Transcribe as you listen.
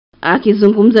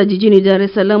Akizungumza jijini Dar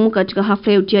es Salaam katika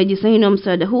hafla ya utiaji saini wa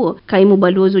msaada huo, kaimu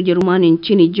balozi wa Ujerumani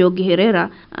nchini Jorge Herrera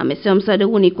amesema msaada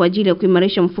huo ni kwa ajili ya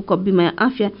kuimarisha mfuko wa bima ya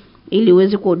afya ili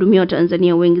uweze kuwahudumia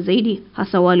Watanzania wengi zaidi,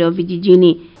 hasa wale wa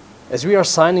vijijini.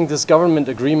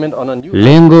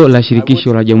 Lengo la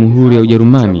shirikisho la Jamhuri ya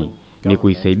Ujerumani ni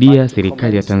kuisaidia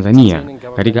serikali ya Tanzania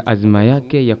katika azma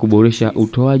yake ya kuboresha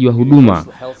utoaji wa huduma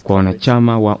kwa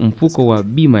wanachama wa mfuko wa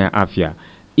bima ya afya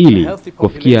ili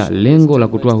kufikia lengo la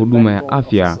kutoa huduma ya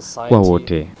afya kwa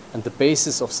wote.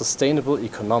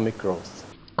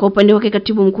 Kwa upande wake,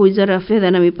 katibu mkuu Wizara ya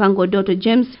Fedha na Mipango Dr.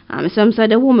 James amesema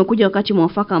msaada huo umekuja wakati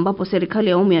mwafaka ambapo serikali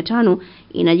ya awamu ya 5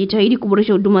 inajitahidi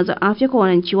kuboresha huduma za afya kwa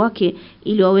wananchi wake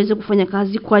ili waweze kufanya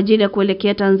kazi kwa ajili ya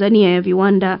kuelekea Tanzania ya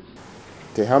viwanda.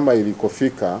 Tehama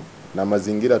ilikofika na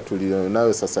mazingira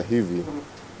tulionayo sasa hivi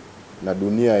na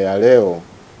dunia ya leo,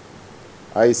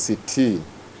 ICT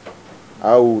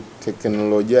au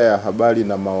teknolojia ya habari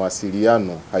na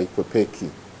mawasiliano haikwepeki.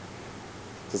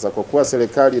 Sasa kwa kuwa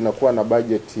serikali inakuwa na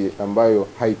bajeti ambayo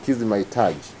haikizi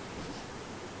mahitaji,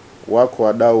 wako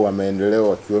wadau wa maendeleo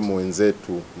wakiwemo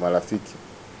wenzetu marafiki,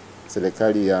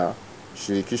 serikali ya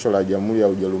shirikisho la Jamhuri ya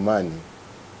Ujerumani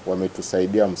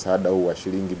wametusaidia msaada huu wa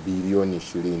shilingi bilioni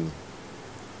 20.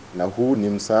 Na huu ni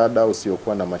msaada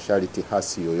usiokuwa na masharti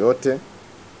hasi yoyote.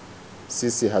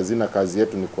 Sisi hazina kazi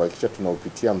yetu ni kuhakikisha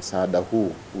tunaupitia msaada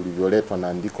huu ulivyoletwa na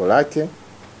andiko lake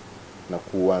na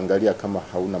kuangalia kama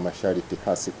hauna masharti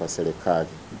hasi kwa serikali.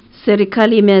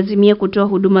 Serikali imeazimia kutoa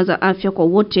huduma za afya kwa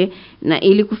wote, na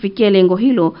ili kufikia lengo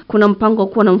hilo kuna mpango wa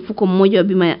kuwa na mfuko mmoja wa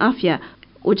bima ya afya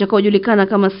utakaojulikana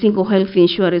kama Single Health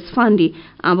Insurance Fund,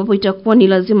 ambapo itakuwa ni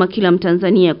lazima kila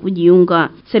Mtanzania kujiunga.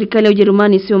 Serikali ya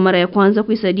Ujerumani sio mara ya kwanza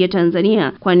kuisaidia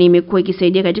Tanzania, kwani imekuwa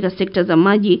ikisaidia katika sekta za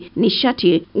maji,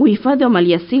 nishati, uhifadhi wa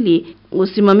maliasili,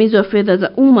 usimamizi wa fedha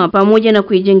za umma pamoja na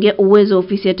kuijengea uwezo wa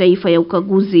ofisi ya taifa ya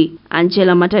ukaguzi.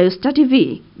 Angela Matayo, Star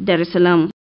TV, Dar es Salaam.